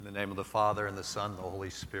In the name of the Father, and the Son, and the Holy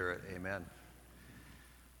Spirit, amen.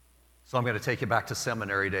 So I'm going to take you back to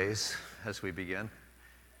seminary days as we begin.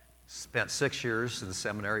 Spent 6 years in the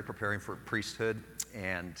seminary preparing for priesthood,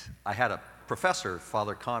 and I had a professor,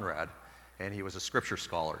 Father Conrad, and he was a scripture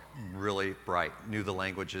scholar, really bright, knew the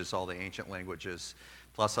languages, all the ancient languages,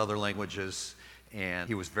 plus other languages, and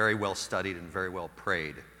he was very well studied and very well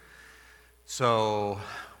prayed. So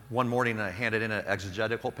one morning I handed in an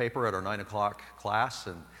exegetical paper at our 9 o'clock class,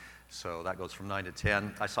 and so that goes from 9 to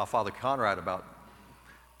 10. I saw Father Conrad about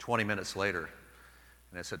 20 minutes later,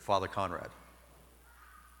 and I said, "Father Conrad,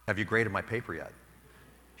 have you graded my paper yet?"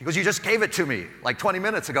 He goes, "You just gave it to me like 20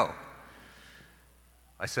 minutes ago."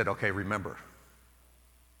 I said, "Okay, remember,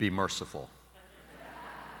 be merciful,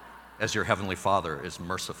 as your heavenly Father is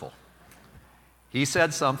merciful." He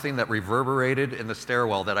said something that reverberated in the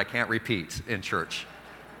stairwell that I can't repeat in church.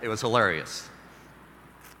 It was hilarious.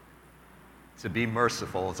 To be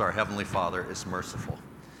merciful as our Heavenly Father is merciful.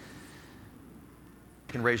 You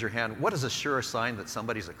can raise your hand. What is a sure sign that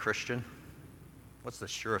somebody's a Christian? What's the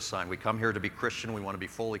surest sign? We come here to be Christian. We want to be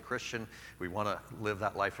fully Christian. We want to live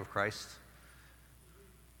that life of Christ.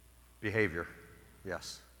 Behavior.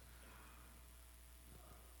 Yes.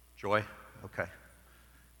 Joy? Okay.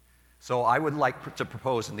 So I would like to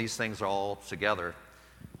propose, and these things are all together,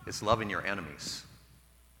 it's loving your enemies.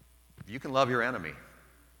 If you can love your enemy,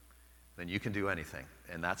 then you can do anything.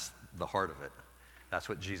 And that's the heart of it. That's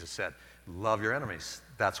what Jesus said. Love your enemies.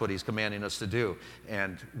 That's what he's commanding us to do.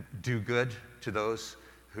 And do good to those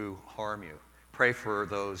who harm you. Pray for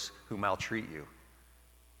those who maltreat you.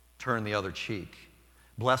 Turn the other cheek.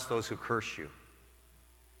 Bless those who curse you.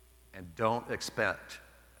 And don't expect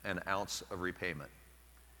an ounce of repayment,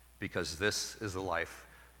 because this is the life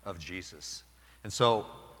of Jesus. And so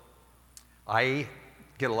I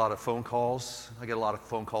get a lot of phone calls. I get a lot of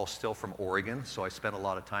phone calls still from Oregon, so I spent a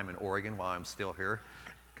lot of time in Oregon while I'm still here,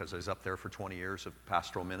 because I was up there for 20 years of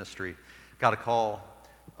pastoral ministry. Got a call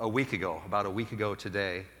about a week ago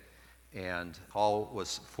today, and the call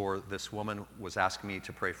was for this woman was asking me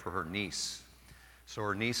to pray for her niece. So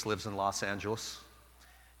her niece lives in Los Angeles,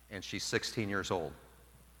 and she's 16 years old.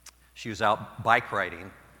 She was out bike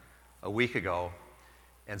riding a week ago,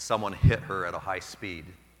 and someone hit her at a high speed.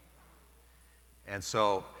 And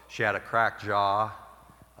so she had a cracked jaw,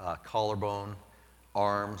 collarbone,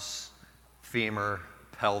 arms, femur,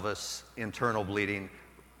 pelvis, internal bleeding,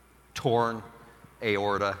 torn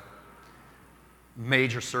aorta,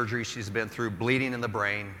 major surgery she's been through, bleeding in the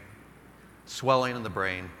brain, swelling in the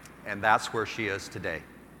brain, and that's where she is today.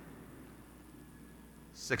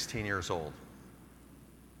 16 years old.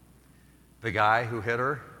 The guy who hit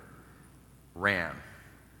her ran,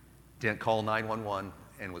 didn't call 911,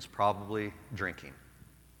 and was probably drinking.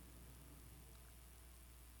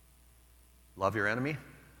 Love your enemy?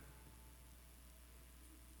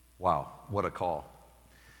 Wow, what a call.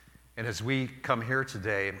 And as we come here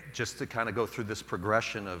today, just to kind of go through this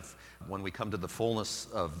progression of when we come to the fullness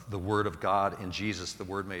of the Word of God in Jesus, the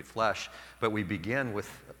Word made flesh, but we begin with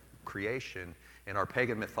creation in our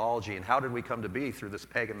pagan mythology. And how did we come to be through this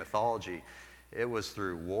pagan mythology? It was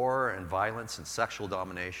through war and violence and sexual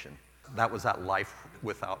domination. That was that life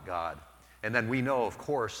without God. And then we know, of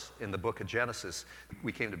course, in the book of Genesis,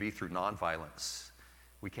 we came to be through nonviolence.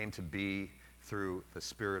 We came to be through the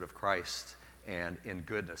Spirit of Christ and in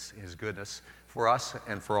goodness, His goodness for us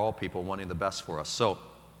and for all people, wanting the best for us. So,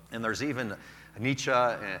 and there's even Nietzsche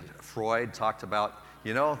and Freud talked about,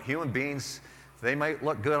 human beings, they might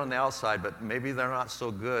look good on the outside, but maybe they're not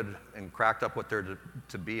so good and cracked up what they're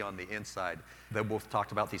to be on the inside. They both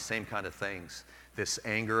talked about these same kind of things. This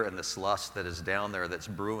anger and this lust that is down there, that's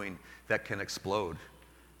brewing, that can explode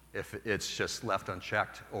if it's just left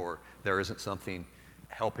unchecked, or there isn't something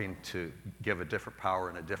helping to give a different power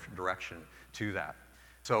in a different direction to that.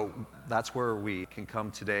 So that's where we can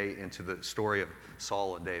come today into the story of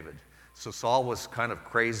Saul and David. So Saul was kind of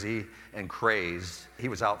crazy and crazed. He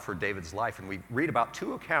was out for David's life, and we read about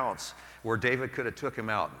 2 accounts where David could have took him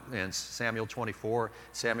out. In Samuel 24,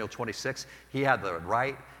 Samuel 26, he had the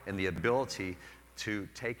right and the ability to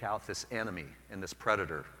take out this enemy and this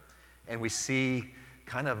predator. And we see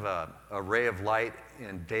kind of a ray of light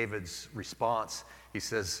in David's response. He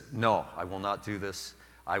says, "No, I will not do this.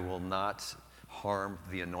 I will not harm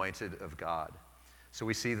the anointed of God." So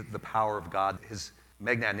we see the power of God, His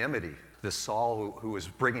magnanimity. This Saul who was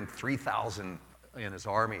bringing 3,000 in his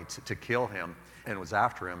army to kill him and was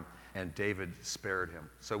after him, and David spared him.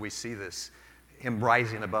 So we see this, him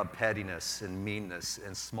rising above pettiness and meanness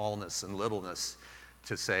and smallness and littleness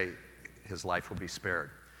to say his life will be spared.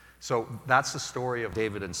 So that's the story of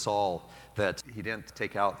David and Saul, that he didn't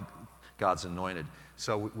take out God's anointed.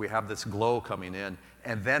 So we have this glow coming in,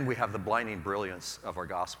 and then we have the blinding brilliance of our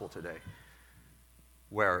gospel today,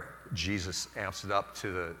 where Jesus amps it up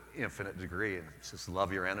to the infinite degree and says,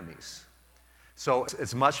 love your enemies. So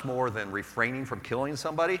it's much more than refraining from killing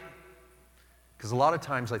somebody, because a lot of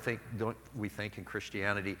times we think in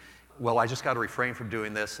Christianity, well, I just got to refrain from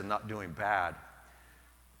doing this and not doing bad,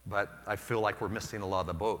 but I feel like we're missing a lot of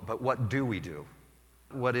the boat. But what do we do?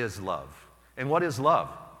 What is love? And what is love?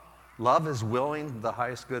 Love is willing the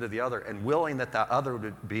highest good of the other and willing that other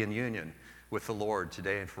would be in union with the Lord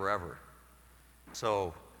today and forever.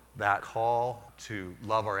 So that call to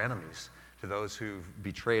love our enemies, to those who've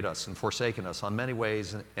betrayed us and forsaken us on many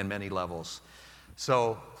ways and many levels.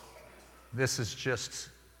 So this is just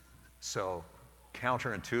so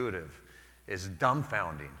counterintuitive. It's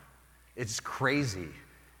dumbfounding. It's crazy.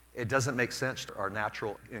 It doesn't make sense to our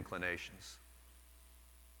natural inclinations.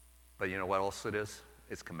 But you know what else it is?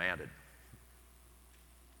 It's commanded.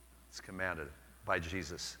 It's commanded by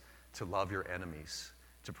Jesus to love your enemies,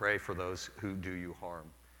 to pray for those who do you harm,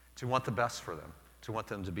 to want the best for them, to want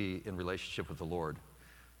them to be in relationship with the Lord.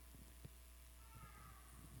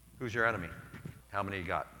 Who's your enemy? How many you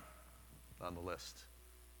got on the list?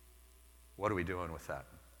 What are we doing with that?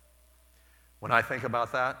 When I think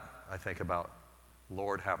about that, I think about,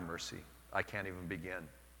 Lord, have mercy. I can't even begin.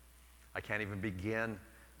 I can't even begin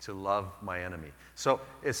to love my enemy. So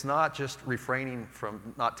it's not just refraining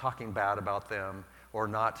from not talking bad about them or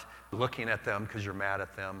not looking at them because you're mad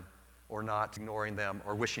at them or not ignoring them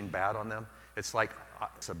or wishing bad on them. It's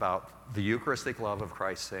about the Eucharistic love of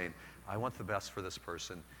Christ saying, I want the best for this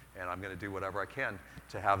person and I'm going to do whatever I can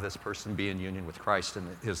to have this person be in union with Christ and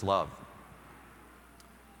his love.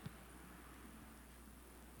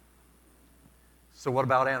 So what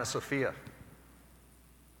about Anna Sophia?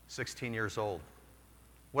 16 years old.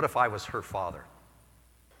 What if I was her father?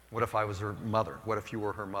 What if I was her mother? What if you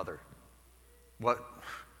were her mother? What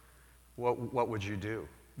would you do?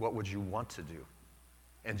 What would you want to do?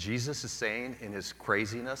 And Jesus is saying in his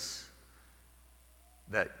craziness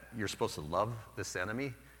that you're supposed to love this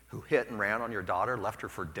enemy who hit and ran on your daughter, left her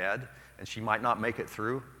for dead, and she might not make it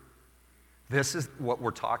through. This is what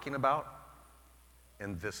we're talking about,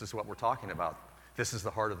 and this is what we're talking about. This is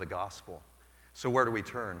the heart of the gospel. So where do we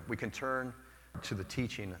turn? We can turn to the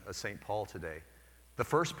teaching of St. Paul today. The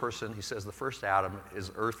first person, he says the first Adam is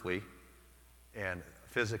earthly and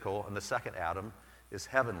physical, and the second Adam is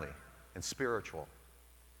heavenly and spiritual.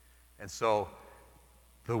 And so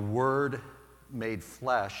the Word made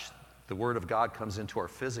flesh, the Word of God comes into our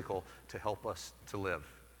physical to help us to live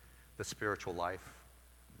the spiritual life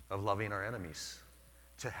of loving our enemies,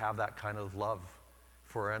 to have that kind of love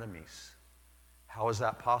for our enemies. How is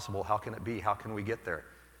that possible? How can it be? How can we get there?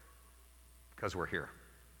 Because we're here.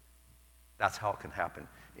 That's how it can happen.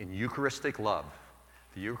 In Eucharistic love,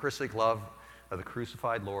 the Eucharistic love of the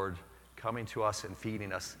crucified Lord coming to us and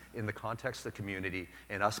feeding us in the context of community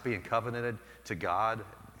and us being covenanted to God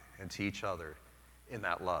and to each other in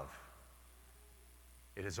that love.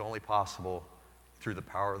 It is only possible through the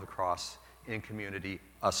power of the cross in community,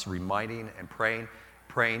 us reminding and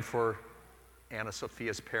praying for Anna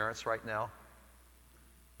Sophia's parents right now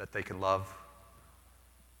that they can love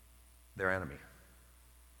their enemy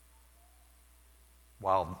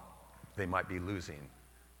while they might be losing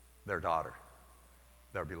their daughter,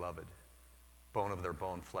 their beloved, bone of their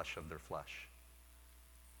bone, flesh of their flesh.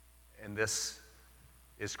 And this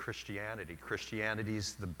is Christianity. Christianity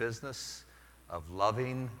is the business of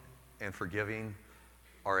loving and forgiving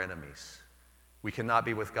our enemies. We cannot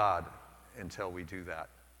be with God until we do that.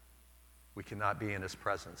 We cannot be in his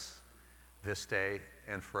presence this day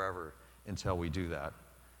and forever until we do that.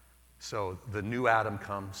 So the new Adam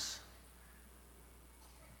comes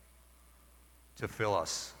to fill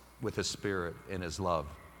us with his Spirit and his love.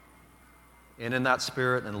 And in that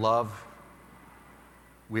Spirit and love,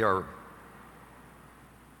 we are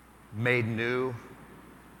made new,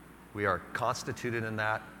 we are constituted in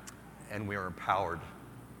that, and we are empowered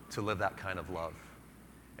to live that kind of love.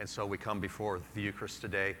 And so we come before the Eucharist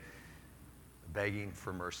today begging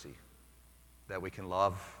for mercy, that we can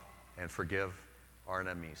love and forgive our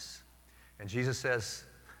enemies. And Jesus says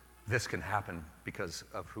this can happen because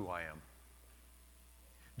of who I am.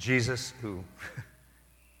 Jesus, who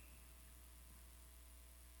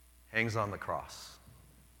hangs on the cross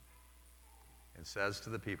and says to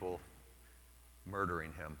the people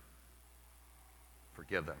murdering him,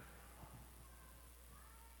 forgive them.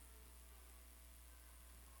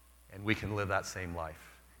 And we can live that same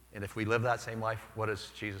life. And if we live that same life, what does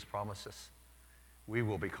Jesus promise us? We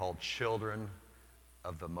will be called children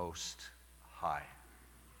of the Most High,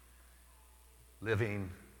 living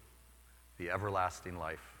the everlasting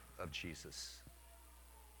life of Jesus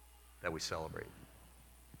that we celebrate.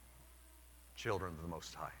 Children of the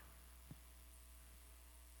Most High.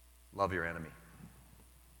 Love your enemy.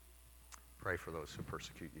 Pray for those who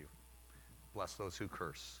persecute you. Bless those who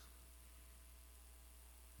curse.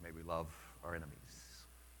 May we love our enemies.